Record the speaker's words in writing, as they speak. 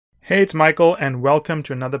Hey, it's Michael, and welcome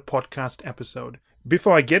to another podcast episode.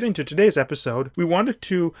 Before I get into today's episode, we wanted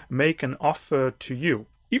to make an offer to you.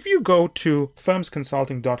 If you go to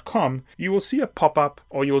firmsconsulting.com, you will see a pop-up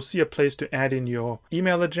or you'll see a place to add in your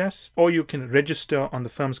email address, or you can register on the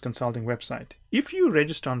Firms Consulting website. If you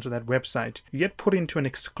register onto that website, you get put into an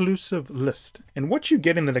exclusive list. And what you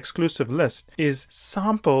get in that exclusive list is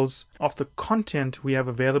samples of the content we have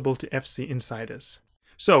available to FC insiders.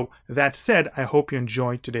 So, that said, I hope you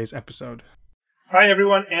enjoyed today's episode. Hi,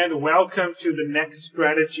 everyone, and welcome to the Next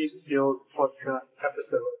Strategy Skills podcast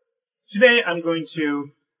episode. Today, I'm going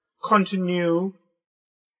to continue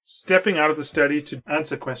stepping out of the study to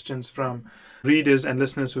answer questions from readers and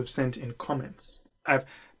listeners who have sent in comments. I've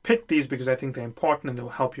picked these because I think they're important and they'll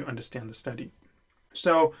help you understand the study.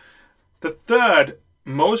 So, the third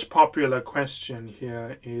most popular question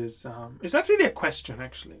here is not really a question,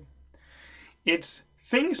 actually. It's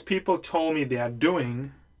things people told me they are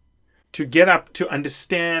doing to get up to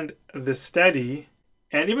understand the study,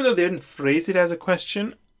 and even though they didn't phrase it as a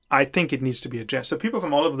question, I think it needs to be addressed. So people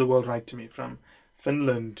from all over the world write to me, from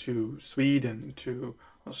Finland to Sweden to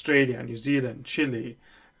Australia, New Zealand, Chile,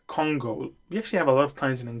 Congo. We actually have a lot of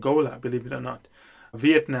clients in Angola, believe it or not.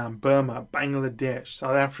 Vietnam, Burma, Bangladesh,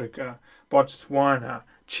 South Africa, Botswana,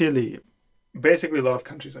 Chile. Basically, a lot of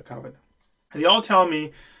countries are covered. And they all tell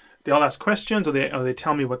me, they all ask questions or they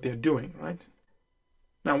tell me what they're doing, right?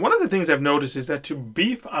 Now, one of the things I've noticed is that to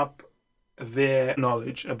beef up their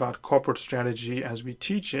knowledge about corporate strategy as we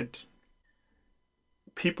teach it,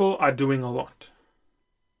 people are doing a lot.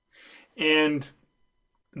 And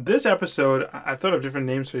this episode, I thought of different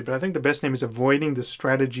names for it, but I think the best name is Avoiding the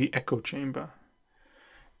Strategy Echo Chamber.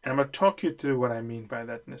 And I'm going to talk you through what I mean by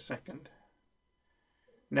that in a second.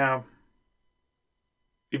 Now,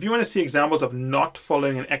 if you want to see examples of not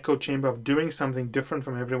following an echo chamber, of doing something different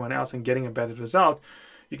from everyone else and getting a better result,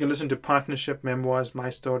 you can listen to Partnership Memoirs, my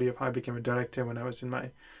story of how I became a director when I was in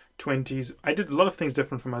my 20s. I did a lot of things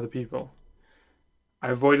different from other people.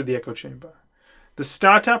 I avoided the echo chamber. The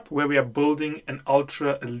startup, where we are building an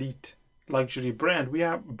ultra elite luxury brand, we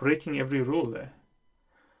are breaking every rule there.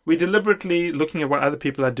 We're deliberately looking at what other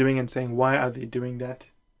people are doing and saying, why are they doing that?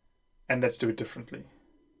 And let's do it differently.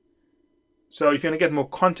 So if you want to get more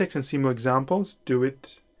context and see more examples, do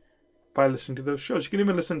it by listening to those shows. You can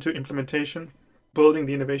even listen to Implementation, Building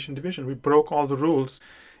the Innovation Division. We broke all the rules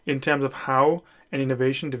in terms of how an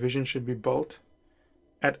innovation division should be built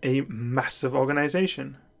at a massive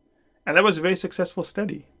organization. And that was a very successful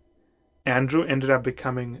study. Andrew ended up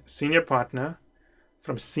becoming senior partner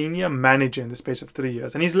from senior manager in the space of 3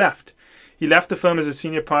 years. And he's left. He left the firm as a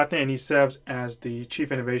senior partner and he serves as the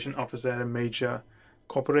chief innovation officer at a major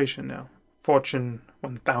corporation now. Fortune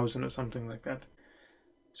 1000 or something like that.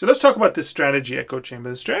 So let's talk about this strategy echo chamber.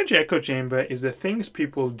 The strategy echo chamber is the things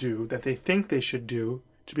people do that they think they should do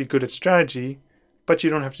to be good at strategy, but you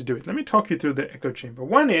don't have to do it. Let me talk you through the echo chamber.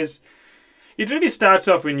 One is, it really starts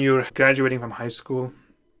off when you're graduating from high school.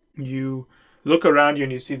 You look around you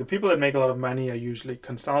and you see the people that make a lot of money are usually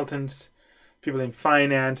consultants, people in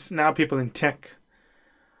finance, now people in tech.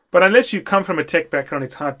 But unless you come from a tech background,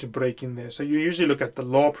 it's hard to break in there. So you usually look at the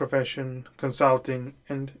law profession, consulting,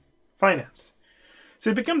 and finance. So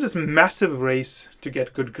it becomes this massive race to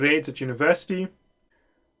get good grades at university,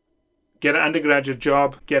 get an undergraduate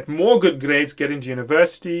job, get more good grades, get into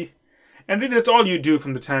university. And really that's all you do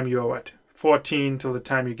from the time you're 14 till the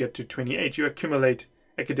time you get to 28. You accumulate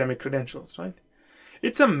academic credentials, right?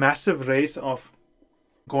 It's a massive race of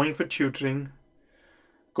going for tutoring,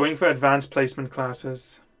 going for advanced placement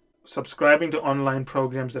classes, subscribing to online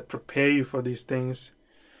programs that prepare you for these things,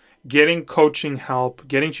 getting coaching help,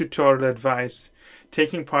 getting tutorial advice,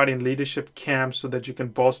 taking part in leadership camps so that you can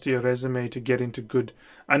bolster your resume to get into good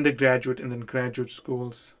undergraduate and then graduate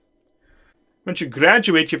schools. Once you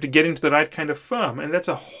graduate, you have to get into the right kind of firm, and that's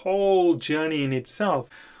a whole journey in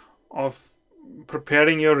itself of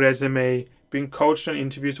preparing your resume, being coached on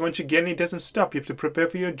interviews. Once you get in, it doesn't stop. You have to prepare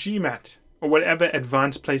for your GMAT or whatever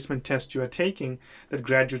advanced placement test you are taking that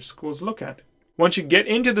graduate schools look at. Once you get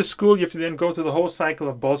into the school, you have to then go through the whole cycle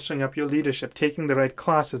of bolstering up your leadership, taking the right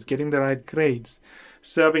classes, getting the right grades,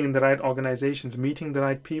 serving in the right organizations, meeting the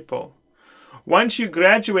right people. Once you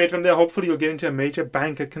graduate from there, hopefully you'll get into a major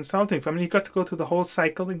bank or consulting firm, and you've got to go through the whole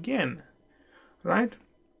cycle again, right?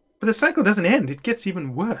 But the cycle doesn't end. It gets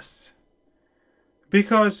even worse.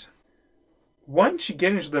 Because once you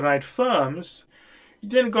get into the right firms, you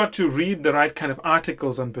then got to read the right kind of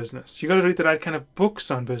articles on business. You got to read the right kind of books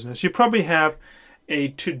on business. You probably have a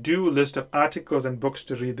to-do list of articles and books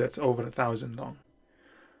to read that's over 1,000 long.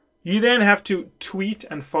 You then have to tweet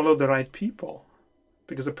and follow the right people.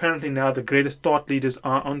 because apparently now the greatest thought leaders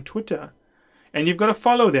are on Twitter, and you've got to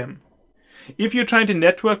follow them. If you're trying to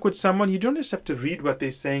network with someone, you don't just have to read what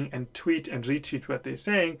they're saying and tweet and retweet what they're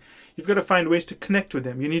saying. You've got to find ways to connect with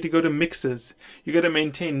them. You need to go to mixers. You've got to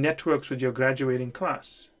maintain networks with your graduating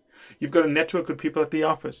class. You've got to network with people at the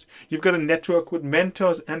office. You've got to network with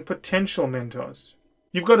mentors and potential mentors.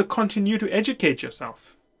 You've got to continue to educate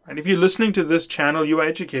yourself. And if you're listening to this channel, you are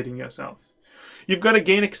educating yourself. You've got to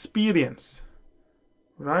gain experience.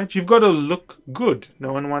 Right? You've got to look good.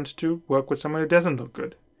 No one wants to work with someone who doesn't look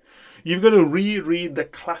good. You've got to reread the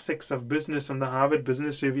classics of business from the Harvard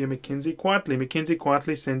Business Review, McKinsey Quarterly. McKinsey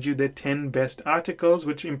Quarterly sends you their 10 best articles,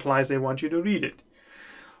 which implies they want you to read it.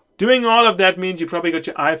 Doing all of that means you probably got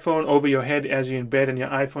your iPhone over your head as you're in bed, and your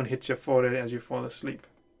iPhone hits your forehead as you fall asleep.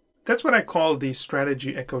 That's what I call the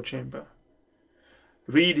strategy echo chamber.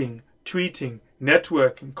 Reading, tweeting,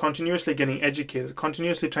 networking, continuously getting educated,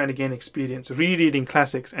 continuously trying to gain experience, rereading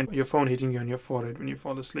classics, and your phone hitting you on your forehead when you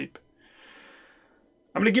fall asleep.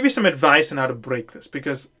 I'm going to give you some advice on how to break this,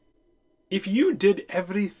 because if you did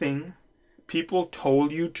everything people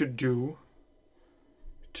told you to do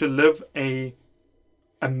to live an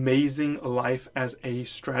amazing life as a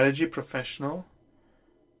strategy professional,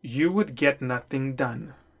 you would get nothing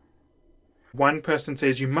done. One person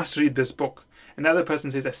says, you must read this book. Another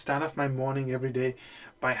person says, I start off my morning every day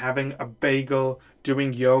by having a bagel,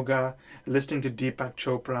 doing yoga, listening to Deepak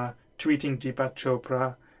Chopra, tweeting Deepak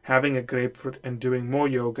Chopra, having a grapefruit and doing more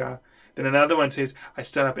yoga. Then another one says, I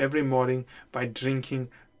start up every morning by drinking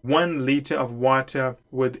 1 liter of water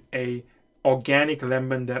with a organic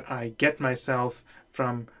lemon that I get myself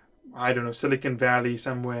from, Silicon Valley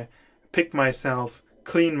somewhere, pick myself,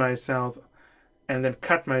 clean myself, and then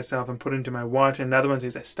cut myself and put into my water. Another one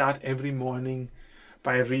says, I start every morning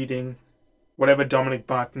by reading whatever Dominic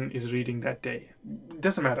Barton is reading that day. It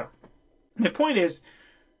doesn't matter. My point is,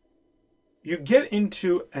 you get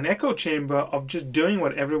into an echo chamber of just doing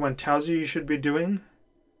what everyone tells you should be doing,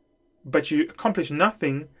 but you accomplish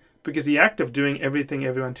nothing because the act of doing everything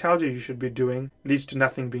everyone tells you should be doing leads to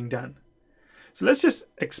nothing being done. So let's just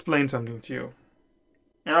explain something to you.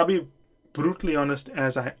 And I'll be brutally honest,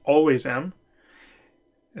 as I always am.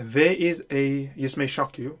 This may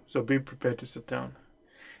shock you, so be prepared to sit down.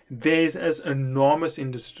 There's an enormous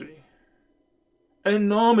industry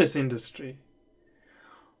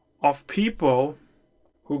of people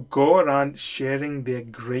who go around sharing their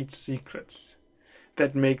great secrets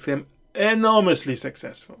that make them enormously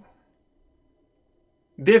successful.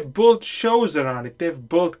 They've built shows around it. They've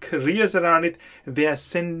built careers around it. They are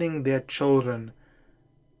sending their children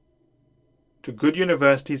to good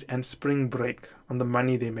universities and spring break on the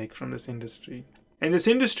money they make from this industry. And this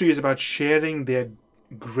industry is about sharing their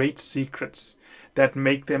great secrets that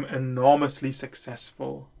make them enormously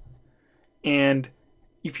successful. And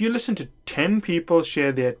if you listen to 10 people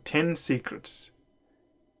share their 10 secrets,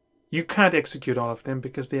 you can't execute all of them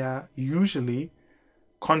because they are usually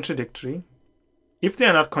contradictory. If they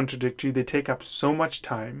are not contradictory, they take up so much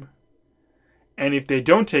time. And if they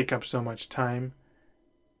don't take up so much time,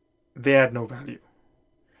 they add no value.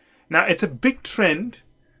 Now, it's a big trend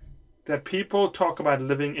that people talk about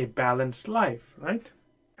living a balanced life, right?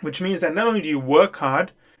 Which means that not only do you work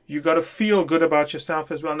hard, you got to feel good about yourself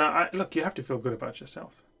as well. Now, look, you have to feel good about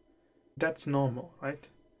yourself. That's normal, right?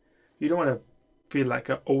 You don't want to feel like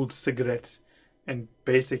an old cigarette and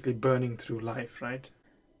basically burning through life, right?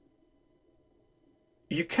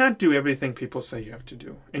 You can't do everything people say you have to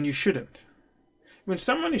do, and you shouldn't. When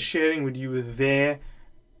someone is sharing with you their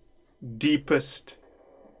deepest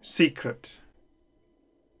secret,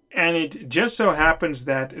 and it just so happens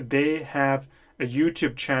that they have a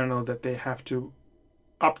YouTube channel that they have to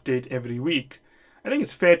update every week, I think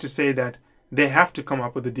it's fair to say that they have to come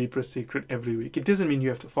up with a deeper secret every week. It doesn't mean you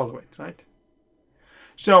have to follow it, right?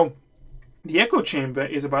 So the echo chamber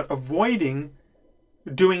is about avoiding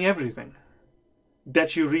doing everything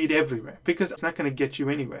that you read everywhere, because it's not going to get you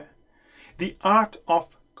anywhere. The art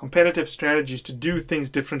of competitive strategy is to do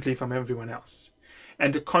things differently from everyone else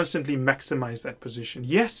and to constantly maximize that position.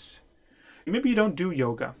 Yes, maybe you don't do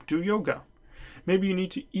yoga. Do yoga. Maybe you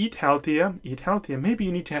need to eat healthier. Maybe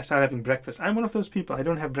you need to start having breakfast. I'm one of those people. I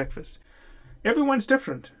don't have breakfast. Everyone's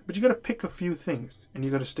different, but you got to pick a few things and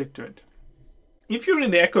you got to stick to it. If you're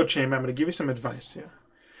in the echo chamber, I'm going to give you some advice here.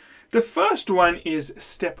 The first one is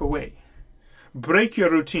step away. Break your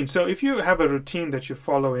routine. So if you have a routine that you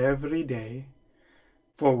follow every day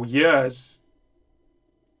for years,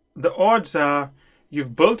 the odds are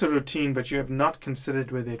you've built a routine, but you have not considered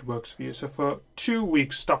whether it works for you. So for 2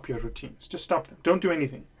 weeks, stop your routines. Just stop them. Don't do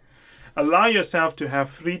anything. Allow yourself to have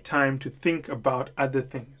free time to think about other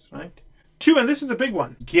things, right? 2, and this is the big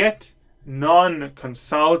one, get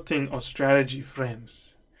non-consulting or strategy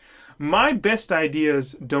friends. My best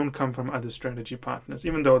ideas don't come from other strategy partners,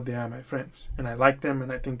 even though they are my friends. And I like them,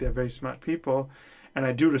 and I think they're very smart people. And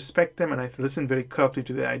I do respect them, and I listen very carefully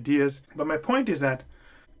to their ideas. But my point is that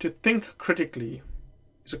to think critically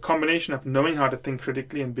is a combination of knowing how to think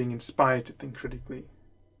critically and being inspired to think critically.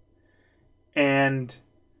 And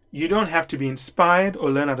you don't have to be inspired or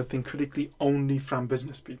learn how to think critically only from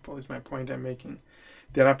business people, is my point I'm making.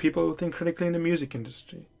 There are people who think critically in the music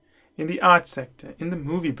industry, in the art sector, in the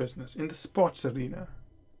movie business, in the sports arena.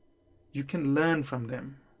 You can learn from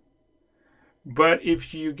them. But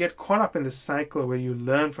if you get caught up in the cycle where you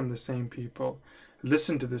learn from the same people,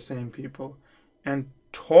 listen to the same people, and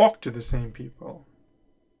talk to the same people,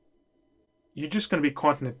 you're just going to be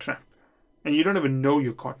caught in a trap. And you don't even know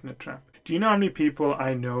you're caught in a trap. Do you know how many people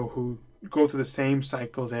I know who go through the same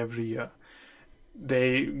cycles every year?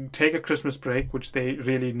 They take a Christmas break, which they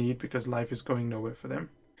really need because life is going nowhere for them.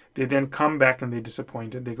 They then come back and they're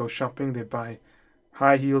disappointed. They go shopping, they buy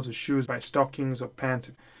high heels or shoes, buy stockings or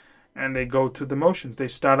pants, and they go through the motions. They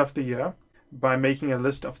start off the year by making a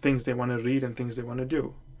list of things they want to read and things they want to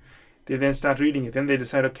do. They then start reading it. Then they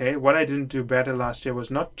decide, okay, what I didn't do better last year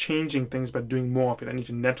was not changing things, but doing more of it. I need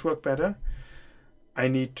to network better. I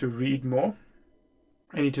need to read more.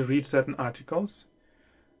 I need to read certain articles.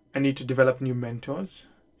 I need to develop new mentors.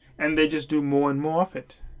 And they just do more and more of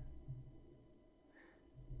it.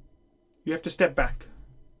 You have to step back.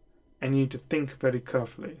 And you need to think very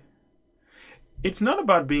carefully. It's not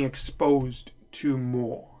about being exposed to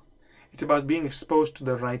more. It's about being exposed to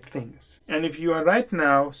the right things. And if you are right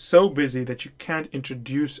now so busy that you can't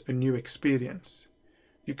introduce a new experience,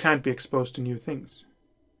 you can't be exposed to new things.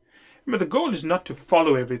 Remember, the goal is not to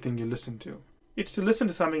follow everything you listen to. It's to listen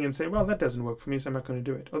to something and say, well, that doesn't work for me, so I'm not going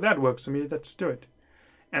to do it. Or that works for me, let's do it.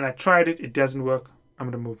 And I tried it, it doesn't work, I'm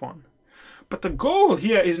going to move on. But the goal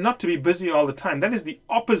here is not to be busy all the time. That is the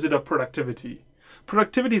opposite of productivity.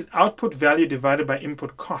 Productivity is output value divided by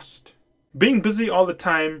input cost. Being busy all the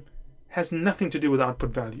time has nothing to do with output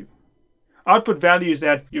value. Output value is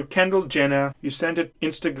that you're Kendall Jenner, you sent an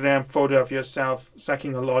Instagram photo of yourself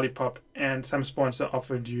sucking a lollipop, and some sponsor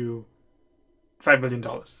offered you $5 million.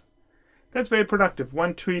 That's very productive.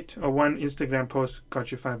 One tweet or one Instagram post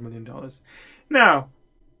got you $5 million. Now,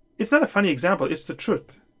 it's not a funny example, it's the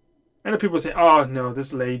truth. I know people say, oh no,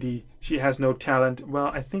 this lady, she has no talent. Well,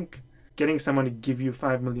 I think getting someone to give you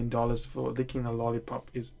 $5 million for licking a lollipop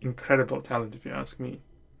is incredible talent, if you ask me.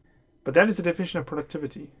 But that is the definition of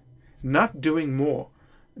productivity. Not doing more.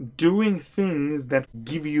 Doing things that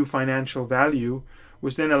give you financial value,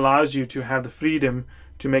 which then allows you to have the freedom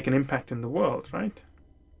to make an impact in the world, right?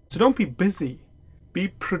 So don't be busy. Be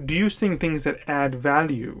producing things that add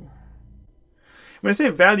value. When I say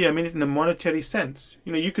value, I mean it in a monetary sense.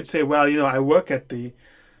 You could say, well, I work at the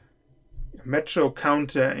Metro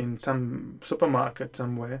counter in some supermarket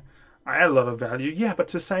somewhere. I add a lot of value. Yeah, but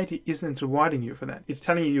society isn't rewarding you for that. It's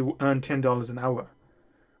telling you earn $10 an hour.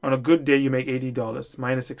 On a good day, you make $80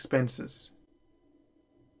 minus expenses.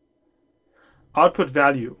 Output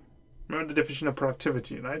value. Remember the definition of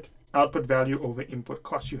productivity, right? Output value over input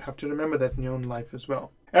cost. You have to remember that in your own life as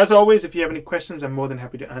well. As always, if you have any questions, I'm more than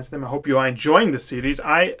happy to answer them. I hope you are enjoying this series.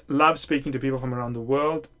 I love speaking to people from around the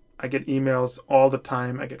world. I get emails all the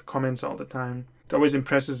time. I get comments all the time. It always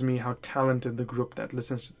impresses me how talented the group that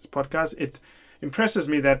listens to this podcast. It impresses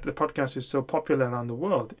me that the podcast is so popular around the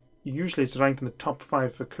world. Usually it's ranked in the top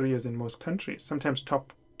 5 for careers in most countries. Sometimes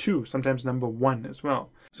top 2, sometimes number 1 as well.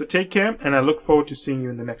 So take care, and I look forward to seeing you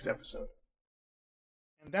in the next episode.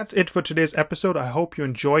 And that's it for today's episode. I hope you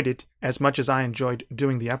enjoyed it as much as I enjoyed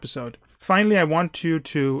doing the episode. Finally, I want you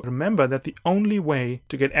to remember that the only way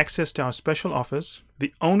to get access to our special offers,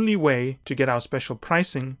 the only way to get our special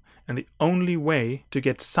pricing, and the only way to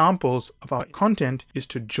get samples of our content is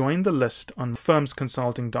to join the list on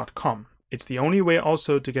firmsconsulting.com. It's the only way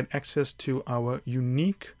also to get access to our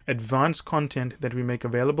unique advanced content that we make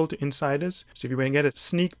available to insiders. So if you want to get a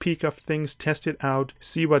sneak peek of things, test it out,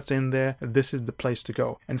 see what's in there, this is the place to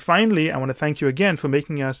go. And finally, I want to thank you again for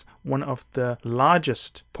making us one of the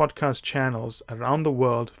largest podcast channels around the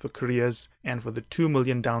world for careers and for the 2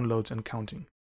 million downloads and counting.